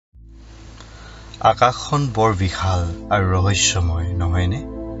আকাশখন বৰ বিশাল আৰু ৰহস্যময় নহয়নে?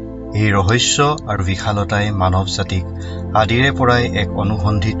 এই ৰহস্য আৰু বিশালতাই মানৱ জাতিক আদিৰে পৰাই এক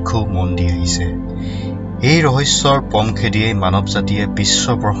অনুসন্ধিৎসু মন দি আহিছে। এই ৰহস্যৰ পম খেদিয়ে মানৱ জাতিয়ে বিশ্ব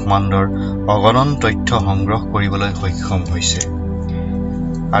ব্ৰহ্মাণ্ডৰ অগণন তথ্য সংগ্ৰহ কৰিবলৈ সক্ষম হৈছে।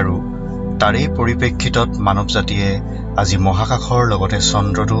 আৰু তাৰেই পৰিপ্ৰেক্ষিতত মানৱ জাতিয়ে আজি মহাকাশৰ লগতে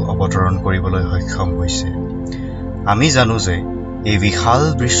চন্দ্ৰটো অৱতৰণ কৰিবলৈ সক্ষম হৈছে। আমি জানো যে এই বিশাল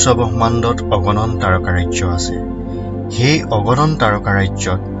বিশ্ব ব্ৰহ্মাণ্ডত অগণন তাৰকাৰাজ্য আছে। সেই অগণন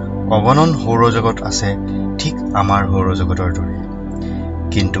তাৰকাৰাজ্যত অগণন সৌৰজগত আছে, ঠিক আমাৰ সৌৰজগতৰ দৰে।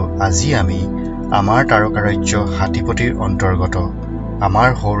 কিন্তু আজি আমি আমাৰ তাৰকাৰাজ্য হাতীপতিৰ অন্তৰ্গত আমাৰ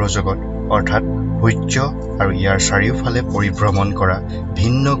সৌৰজগত অৰ্থাৎ সূৰ্য আৰু ইয়াৰ চাৰিওফালে পৰিভ্ৰমণ কৰা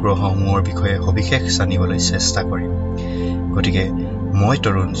ভিন্ন গ্ৰহসমূহৰ বিষয়ে সবিশেষ জানিবলৈ চেষ্টা কৰিম। গতিকে মই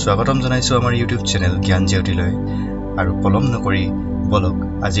তৰুণ স্বাগতম জনাইছোঁ আমাৰ ইউটিউব চেনেল জ্ঞান জেউতিলৈ। আৰু পলম নকৰি বলক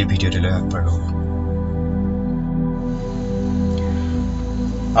আজিৰ ভিডিঅ'টিলৈ আগবাঢ়ো।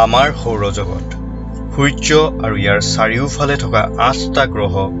 আমাৰ সৌৰজগত সূৰ্য আৰু ইয়াৰ চাৰিওফালে থকা 8টা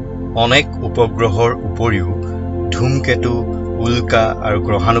গ্ৰহ, অনেক উপগ্ৰহৰ উপৰিও ধূমকেতু, উল্কা আৰু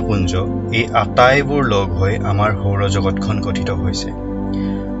গ্ৰহাণুপুঞ্জ এই আটাইবোৰ লগ হৈ আমাৰ সৌৰজগতখন গঠিত হৈছে।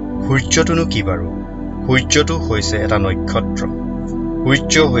 সূৰ্যটোনো কি বাৰু? সূৰ্যটো হৈছে এটা নক্ষত্ৰ।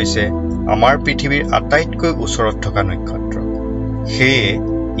 সূৰ্য হৈছে আমাৰ পৃথিৱীৰ আটাইতকৈ ওচৰত থকা নক্ষত্ৰ। সেয়ে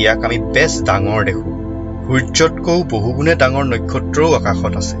ইয়াক আমি বেছ ডাঙৰ দেখোঁ। সূৰ্যতকৈও বহুগুণে ডাঙৰ নক্ষত্ৰও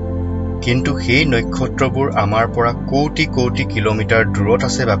আকাশত আছে, কিন্তু সেই নক্ষত্ৰবোৰ আমাৰ পৰা কোটি কোটি কিলোমিটাৰ দূৰত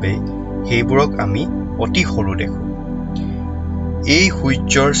আছে বাবেই সেইবোৰক আমি অতি সৰু দেখোঁ। এই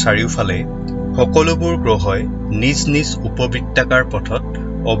সূৰ্যৰ চাৰিওফালে সকলোবোৰ গ্ৰহই নিজ নিজ উপবৃত্তাকাৰ পথত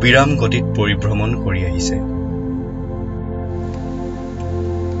অবিৰাম গতিত পৰিভ্ৰমণ কৰি আহিছে।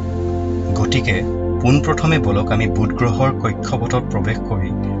 গতিকে পোনপ্ৰথমে বলক আমি বুধ গ্ৰহৰ কক্ষপথত প্ৰৱেশ কৰি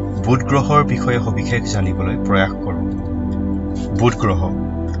বুধ গ্ৰহৰ বিষয়ে সবিশেষ জানিবলৈ প্ৰয়াস কৰোঁ।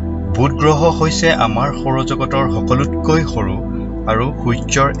 বুধ গ্ৰহ হৈছে আমাৰ সৌৰজগতৰ সকলোতকৈ সৰু আৰু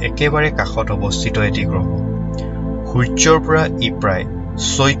সূৰ্যৰ একেবাৰে কাষত অৱস্থিত এটি গ্ৰহ। সূৰ্যৰ পৰা ই প্ৰায়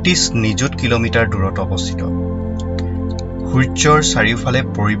 ৩৬ নিযুত কিলোমিটাৰ দূৰত অৱস্থিত। সূৰ্যৰ চাৰিওফালে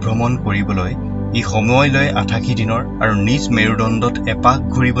পৰিভ্ৰমণ কৰিবলৈ ই সময় লয় ৮৮ দিনৰ আৰু নিজ মেৰুদণ্ডত এপাক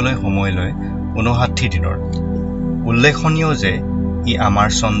ঘূৰিবলৈ সময় লয় ৫৯ দিনৰ। উল্লেখনীয় যে ই আমাৰ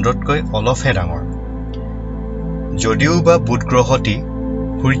চন্দ্ৰতকৈ অলপহে ডাঙৰ। যদিও বা বুধ গ্ৰহটি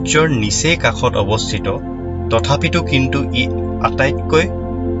সূৰ্যৰ নিচেই কাষত অৱস্থিত, তথাপিতো কিন্তু ই আটাইতকৈ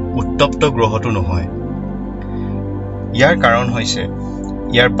উত্তপ্ত গ্ৰহটো নহয়। ইয়াৰ কাৰণ হৈছে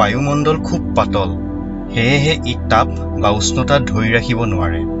ইয়াৰ বায়ুমণ্ডল খুব পাতল, সেয়েহে ই তাপ বা উষ্ণতা ধৰি ৰাখিব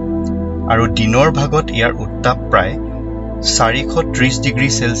নোৱাৰে। আৰু দিনৰ ভাগত ইয়াৰ উত্তাপ প্ৰায় ৪৩০ ডিগ্ৰী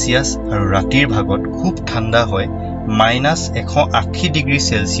চেলছিয়াছ আৰু ৰাতিৰ ভাগত খুব ঠাণ্ডা হয় -১৮০ ডিগ্ৰী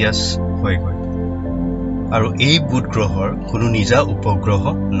চেলছিয়াছ হয়গৈ। আৰু এই বুধ গ্ৰহৰ কোনো নিজা উপগ্ৰহ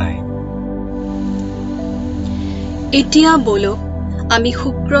নাই। এতিয়া বলক আমি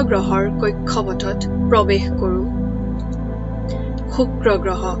শুক্ৰ গ্ৰহৰ কক্ষপথত প্ৰৱেশ কৰোঁ। শুক্ৰ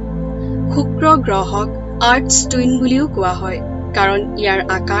গ্ৰহক আৰ্থছ টুইন বুলিও কোৱা হয়, কাৰণ ইয়াৰ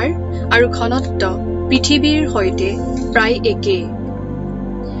আকাৰ আৰু ঘনত্ব পৃথিৱীৰ সৈতে প্ৰায় একেই।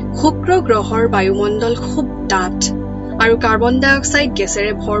 শুক্ৰ গ্ৰহৰ বায়ুমণ্ডল খুব ডাঠ আৰু কাৰ্বন ডাই অক্সাইড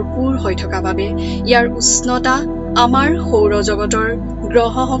গেছেৰে ভৰপূৰ হৈ থকা বাবে ইয়াৰ উষ্ণতা আমাৰ সৌৰজগতৰ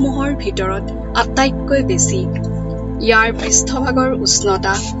গ্ৰহসমূহৰ ভিতৰত আটাইতকৈ বেছি। ইয়াৰ পৃষ্ঠভাগৰ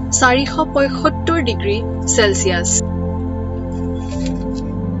উষ্ণতা ৪৭৫ ডিগ্ৰী চেলছিয়াছ।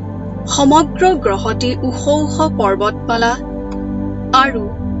 সমগ্ৰ গ্ৰহটি ওখ ওখ পৰ্বতমালা আৰু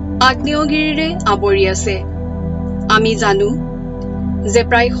আগ্নেয়গিৰিৰে আৱৰি আছে। আমি জানো যে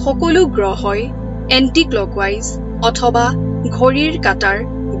প্ৰায় সকলো গ্ৰহই এণ্টি ক্লকৱাইজ অথবা ঘড়ীৰ কাঁটাৰ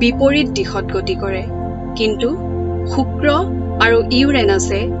বিপৰীত দিশত গতি কৰে, কিন্তু শুক্ৰ আৰু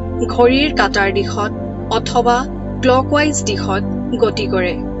ইউৰেনাছে ঘড়ীৰ কাঁটাৰ দিশত অথবা ক্লকৱাইজ দিশত গতি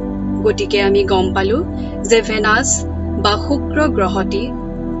কৰে। গতিকে আমি গম পালো যে ভেনাছ বা শুক্ৰ গ্ৰহটি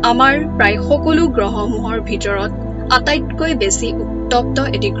আমাৰ প্ৰায় সকলো গ্ৰহসমূহৰ ভিতৰত আটাইতকৈ বেছি উত্তপ্ত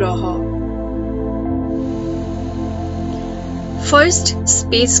এটি গ্ৰহ। First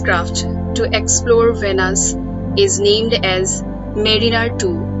spacecraft to explore Venus is named as Mariner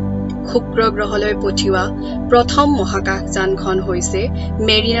 2. শুক্ৰ গ্ৰহলৈ পঠিওৱা প্ৰথম মহাকাশযানখন হৈছে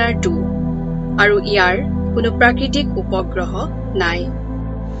মেৰিনাৰ 2 আৰু ইয়াৰ কোনো প্ৰাকৃতিক উপগ্ৰহ নাই।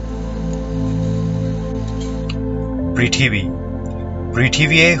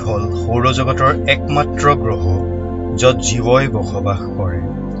 পৃথিৱীয়ে হ'ল সৌৰজগতৰ একমাত্ৰ গ্ৰহ য'ত জীৱই বসবাস কৰে।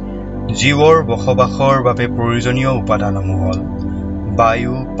 জীৱৰ বসবাসৰ বাবে প্ৰয়োজনীয় উপাদানসমূহ হ'ল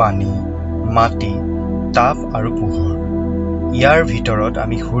বায়ু, পানী, মাটি, তাপ আৰু পোহৰ। ইয়াৰ ভিতৰত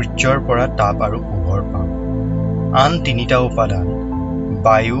আমি সূৰ্যৰ পৰা তাপ আৰু পোহৰ পাওঁ। আন তিনিটা উপাদান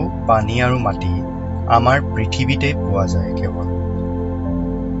বায়ু, পানী আৰু মাটি আমাৰ পৃথিৱীতে পোৱা যায় কেৱল।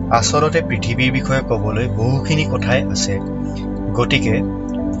 আচলতে পৃথিৱীৰ বিষয়ে ক'বলৈ বহুখিনি কথাই আছে, গতিকে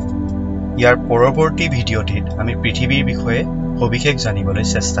ইয়াৰ পৰৱৰ্তী ভিডিঅ'টিত আমি পৃথিৱীৰ বিষয়ে সবিশেষ জানিবলৈ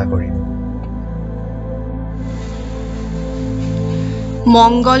চেষ্টা কৰিম।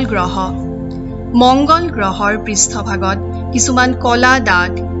 মংগল গ্ৰহ। মংগল গ্ৰহৰ পৃষ্ঠভাগত কিছুমান কলা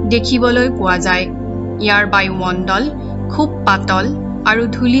দাগ দেখিবলৈ পোৱা যায়। ইয়াৰ বায়ুমণ্ডল খুব পাতল আৰু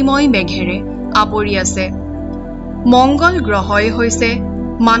ধূলিময় মেঘেৰে আৱৰি আছে। মংগল গ্ৰহই হৈছে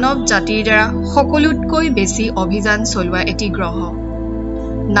মানৱ জাতিৰ দ্বাৰা সকলোতকৈ বেছি অভিযান চলোৱা এটি গ্ৰহ।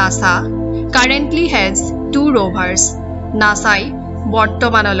 নাছা কাৰেণ্টলি হেজ 2 rovers। নাছাই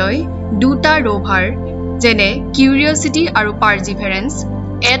বৰ্তমানলৈ 2টা ৰোভাৰ যেনে কিউৰিয়চিটি আৰু পাৰ্জিভেৰেন্স,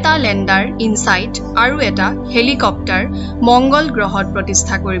 এটা লেণ্ডাৰ ইনচাইট আৰু এটা হেলিকপ্টাৰ মংগল গ্ৰহত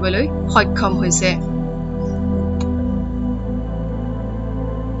প্ৰতিষ্ঠা কৰিবলৈ সক্ষম হৈছে।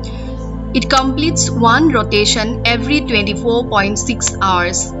 It completes one rotation every 24.6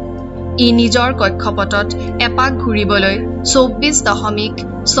 hours. ই নিজৰ কক্ষপথত এপাক ঘূৰিবলৈ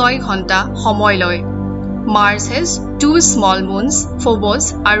 24.6 ঘণ্টা সময় লয়। Mars has 2 small moons, Phobos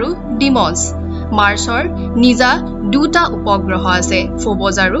আৰু Deimos. মাৰ্চৰ নিজা 2টা উপগ্ৰহ আছে,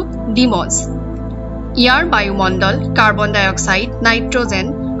 ফোবছ আৰু ডিমছ। ইয়াৰ বায়ুমণ্ডল কাৰ্বন ডাই অক্সাইড, নাইট্ৰজেন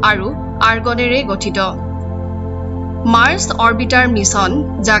আৰু আৰ্গনেৰে গঠিত। মাৰ্চ অৰ্বিটাৰ মিছন,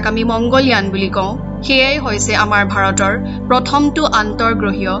 যাক আমি মংগলয়ান বুলি কওঁ, সেয়াই হৈছে আমাৰ ভাৰতৰ প্ৰথমটো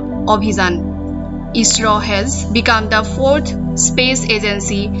আন্তঃগ্ৰহীয় অভিযান। ISRO has become the 4th space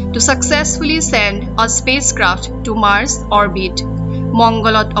agency to successfully send a spacecraft to Mars orbit.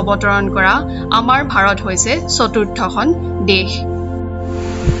 মংগলত অৱতৰণ কৰা আমাৰ ভাৰত হৈছে চতুৰ্থখন দেশ।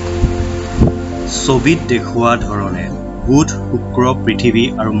 ছবিত দেখুওৱা ধৰণে বুধ, শুক্ৰ, পৃথিৱী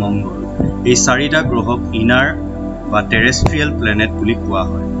আৰু মংগল এই 4টা গ্ৰহক ইনাৰ বা টেৰেষ্ট্ৰিয়েল প্লেনেট বুলি কোৱা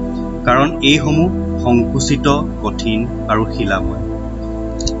হয়, কাৰণ এইসমূহ সংকুচিত, কঠিন আৰু শিলাময়।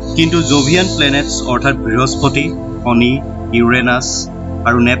 কিন্তু জোভিয়ান প্লেনেটছ অৰ্থাৎ বৃহস্পতি, শনি, ইউৰেনাছ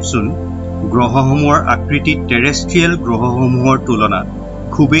আৰু নেপচুন গ্ৰহসমূহৰ আকৃতি টেৰেষ্ট্ৰিয়েল গ্ৰহসমূহৰ তুলনাত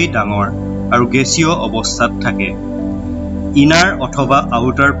খুবেই ডাঙৰ আৰু গেছীয় অৱস্থাত থাকে। ইনাৰ অথবা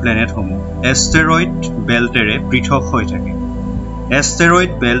আউটাৰ প্লেনেটসমূহ এষ্টেৰইড বেল্টেৰে পৃথক হৈ থাকে।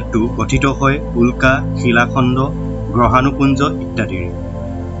 এষ্টেৰইড বেল্টটো গঠিত হয় উল্কা, শিলাখণ্ড, গ্ৰহাণুপুঞ্জ ইত্যাদিৰে।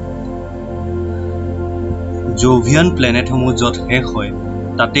 জোভিয়ান প্লেনেটসমূহ য'ত শেষ হয়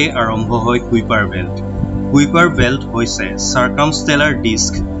তাতে আৰম্ভ হয় কুইপাৰ বেল্ট। কুইপাৰ বেল্ট হৈছে চাৰ্কামষ্টেলাৰ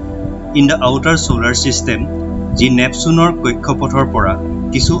disk in the outer solar system, যি নেপচুনৰ কক্ষপথৰ পৰা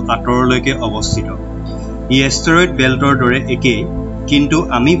কিছু আঁতৰলৈকে অৱস্থিত। ই এষ্টেৰইড বেল্টৰ দৰে একেই, কিন্তু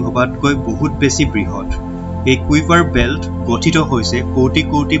আমি ভবাতকৈ বহুত বেছি বৃহৎ। এই কুইপাৰ বেল্ট গঠিত হৈছে কোটি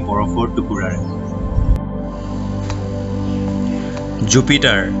কোটি বৰফৰ টুকুৰাৰে।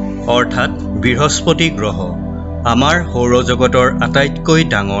 জুপিটাৰ অৰ্থাৎ বৃহস্পতি গ্ৰহ, আমাৰ সৌৰজগতৰ আটাইতকৈ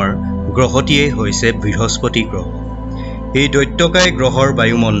ডাঙৰ গ্ৰহটিয়েই হৈছে বৃহস্পতি গ্ৰহ। এই দৈত্যকায় গ্ৰহৰ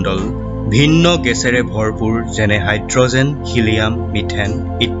বায়ুমণ্ডল ভিন্ন গেছেৰে ভৰপূৰ, যেনে হাইড্ৰজেন, হিলিয়াম, মিথেন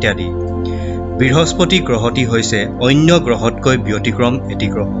ইত্যাদি। বৃহস্পতি গ্ৰহটি হৈছে অন্য গ্ৰহতকৈ ব্যতিক্ৰম এটি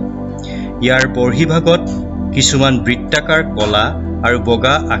গ্ৰহ। ইয়াৰ বৰ্হিভাগত কিছুমান বৃত্তাকাৰ কলা আৰু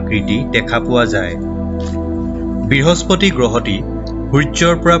বগা আকৃতি দেখা পোৱা যায়। বৃহস্পতি গ্ৰহটি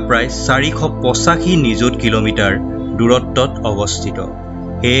সূৰ্যৰ পৰা প্ৰায় 485 নিযুত কিলোমিটাৰ দূৰত্বত অৱস্থিত।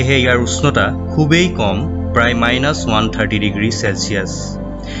 সেয়েহে ইয়াৰ উষ্ণতা খুবেই কম, প্ৰায় -130 ডিগ্ৰী চেলছিয়াছ।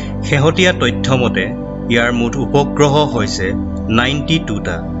 শেহতীয়া তথ্য মতে ইয়াৰ মুঠ উপগ্ৰহ হৈছে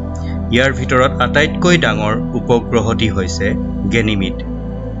 92টা। ইয়াৰ ভিতৰত আটাইতকৈ ডাঙৰ উপগ্ৰহটি হৈছে গেনিমিড।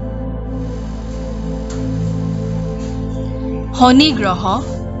 শনি গ্ৰহ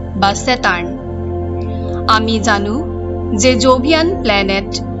বা চেটাৰ্ণ। আমি জানো যে জোভিয়ান প্লেনেট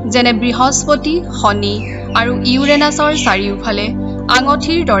যেনে বৃহস্পতি, শনি আৰু ইউৰেনাছৰ চাৰিওফালে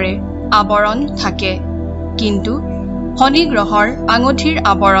আঙঠিৰ দৰে আৱৰণ থাকে, কিন্তু শনি গ্ৰহৰ আঙঠিৰ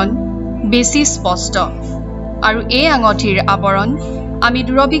আৱৰণ বেছি স্পষ্ট, আৰু এই আঙঠিৰ আৱৰণ আমি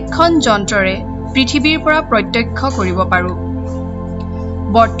দূৰবীক্ষণ যন্ত্ৰৰে পৃথিৱীৰ পৰা প্ৰত্যক্ষ কৰিব পাৰোঁ।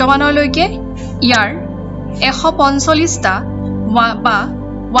 বৰ্তমানলৈকে ইয়াৰ 145টা বা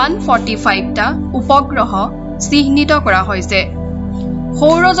 145টা উপগ্ৰহ চিহ্নিত কৰা হৈছে।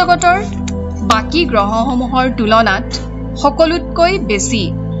 সৌৰজগতৰ বাকী গ্ৰহসমূহৰ তুলনাত সকলোতকৈ বেছি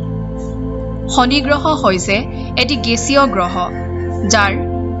শনি গ্ৰহ হৈছে এটি গেছীয় গ্ৰহ, যাৰ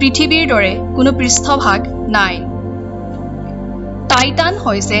পৃথিৱীৰ দৰে কোনো পৃষ্ঠভাগ নাই। টাইটান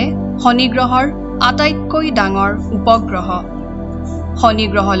হৈছে শনি গ্ৰহৰ আটাইতকৈ ডাঙৰ উপগ্ৰহ। শনি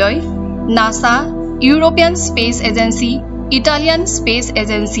গ্ৰহলৈ নাছা, European space agency Italian space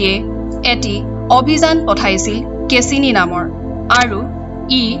এজেন্সিয়ে এটি অভিযান পঠাইছিল কেচিনি নামৰ আৰু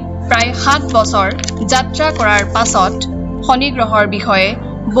ই প্ৰায় 7 বছৰ যাত্ৰা কৰাৰ পাছত শনি গ্ৰহৰ বিষয়ে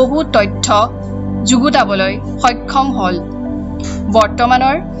বহু তথ্য যুগুতাবলৈ সক্ষম হ'ল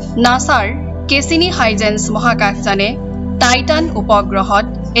বৰ্তমানৰ নাসাৰ কেচিনি হাইজেন্স মহাকাশযানে টাইটান উপগ্ৰহত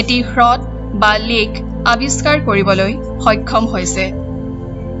এটি হ্ৰদ বা লেক আৱিষ্কাৰ কৰিবলৈ সক্ষম হৈছে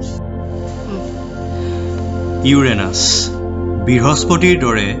ইউৰেনাছ বৃহস্পতিৰ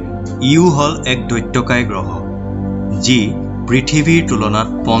দৰে ইউ হল এক দৈত্যকায় গ্ৰহ যি পৃথিৱীৰ তুলনাত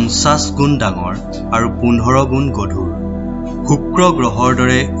 50 গুণ ডাঙৰ আৰু 15 গুণ গধুৰ শুক্ৰ গ্ৰহৰ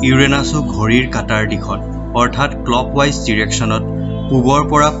দৰে ইউৰেনাছও ঘড়ীৰ কাটাৰ দিশত অৰ্থাৎ ক্লকৱাইজ ডিৰেকশ্যনত পূবৰ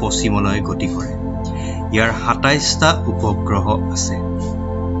পৰা পশ্চিমলৈ গতি কৰে ইয়াৰ 27টা উপগ্ৰহ আছে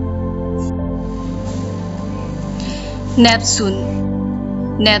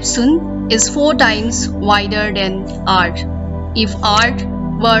Neptune is 4 times wider than Earth. If Earth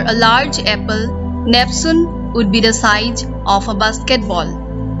were a large apple, Neptune would be the size of a basketball.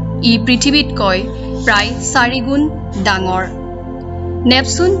 ই পৃথিৱীতকৈ প্ৰায় 4 গুণ ডাঙৰ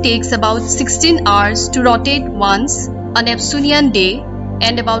Neptune takes about 16 hours to rotate once a Neptunian day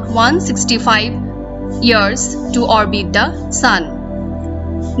and about 165 years to orbit the sun.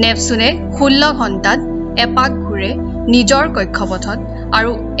 Neptune 16 ঘণ্টাত এপাক ঘূৰে নিজৰ কক্ষপথত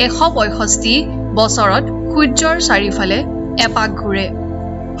আৰু 165 বছৰত সূৰ্যৰ চাৰিফালে এপাক ঘূৰে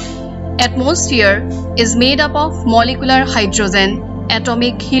Atmosphere is made up of molecular hydrogen,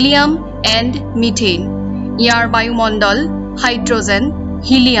 atomic helium and methane. ইয়াৰ বায়ুমণ্ডল হাইড্ৰোজেন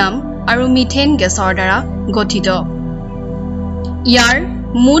হিলিয়াম আৰু মিথেন গেছৰ দ্বাৰা গঠিত ইয়াৰ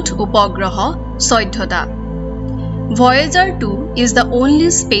মুঠ উপগ্ৰহ 14টা Voyager 2 is the only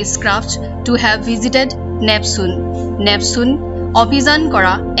spacecraft to have visited Neptune অভিযান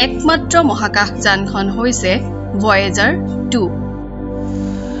কৰা একমাত্ৰ মহাকাশযানখন হৈছে Voyager 2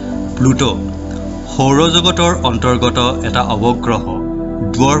 প্লুটো সৌৰজগতৰ অন্তৰ্গত এটা অৱগ্ৰহ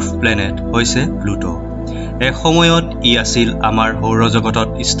ডুৱাৰ্ফ প্লেনেট হৈছে প্লুটো এসময়ত ই আছিল আমাৰ সৌৰজগতত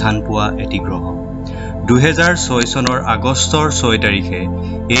স্থান পোৱা এটি গ্ৰহ 2006 চনৰ আগষ্টৰ 6 তাৰিখে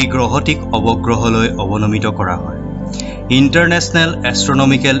এই গ্ৰহটিক অৱগ্ৰহলৈ অৱনমিত কৰা হয় ইন্টাৰনেশ্যনেল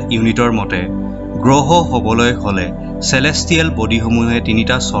এষ্ট্ৰনমিকেল ইউনিটৰ মতে গ্ৰহ হ'বলৈ হলে সেলেষ্টিয়েল বডিসমূহে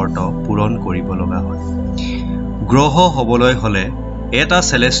তিনিটা চৰ্ত পূৰণ কৰিব লগা হয় গ্ৰহ হ'বলৈ হলে এটা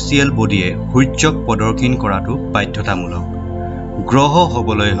সেলেষ্টিয়েল বডিয়ে সূৰ্যক প্ৰদক্ষিণ কৰাটো বাধ্যতামূলক গ্ৰহ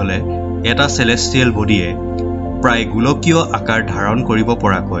হ'বলৈ হলে এটা সেলেষ্টিয়েল বডিয়ে প্ৰায় গোলকীয় আকাৰ ধাৰণ কৰিব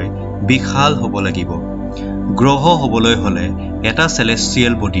পৰাকৈ বিশাল হ'ব লাগিব গ্ৰহ হ'বলৈ হলে এটা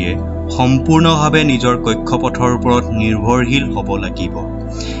সেলেষ্টিয়েল বডিয়ে সম্পূৰ্ণভাৱে নিজৰ কক্ষপথৰ ওপৰত নিৰ্ভৰশীল হ'ব লাগিব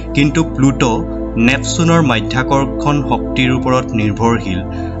কিন্তু প্লুটো নেপচুনৰ মাধ্যাকৰ্ষণ শক্তিৰ ওপৰত নিৰ্ভৰশীল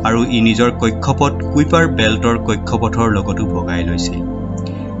আৰু ই নিজৰ কক্ষপথ কুইপাৰ বেল্টৰ কক্ষপথৰ লগতো ভগাই লৈছিল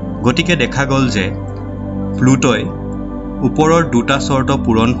গতিকে দেখা গল যে প্লুটোই ওপৰৰ দুটা চৰ্ত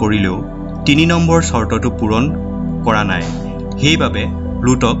পূৰণ কৰিলেও 3 নম্বৰ চৰ্তটো পূৰণ কৰা নাই সেইবাবে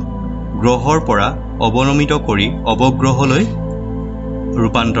প্লুটোক গ্ৰহৰ পৰা অৱনমিত কৰি অৱগ্ৰহলৈ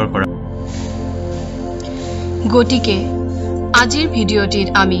ৰূপান্তৰ কৰা গতিকে আজিৰ ভিডিঅ'টিত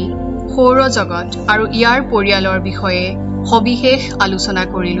আমি সৌৰজগত আৰু ইয়াৰ পৰিয়ালৰ বিষয়ে সবিশেষ আলোচনা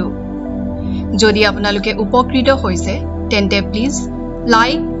কৰিলো যদি আপোনালোকে উপকৃত হৈছে তেন্তে প্লিজ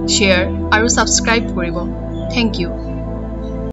লাইক শেয়াৰ আৰু সাবস্ক্ৰাইব কৰিব থ্যাংক ইউ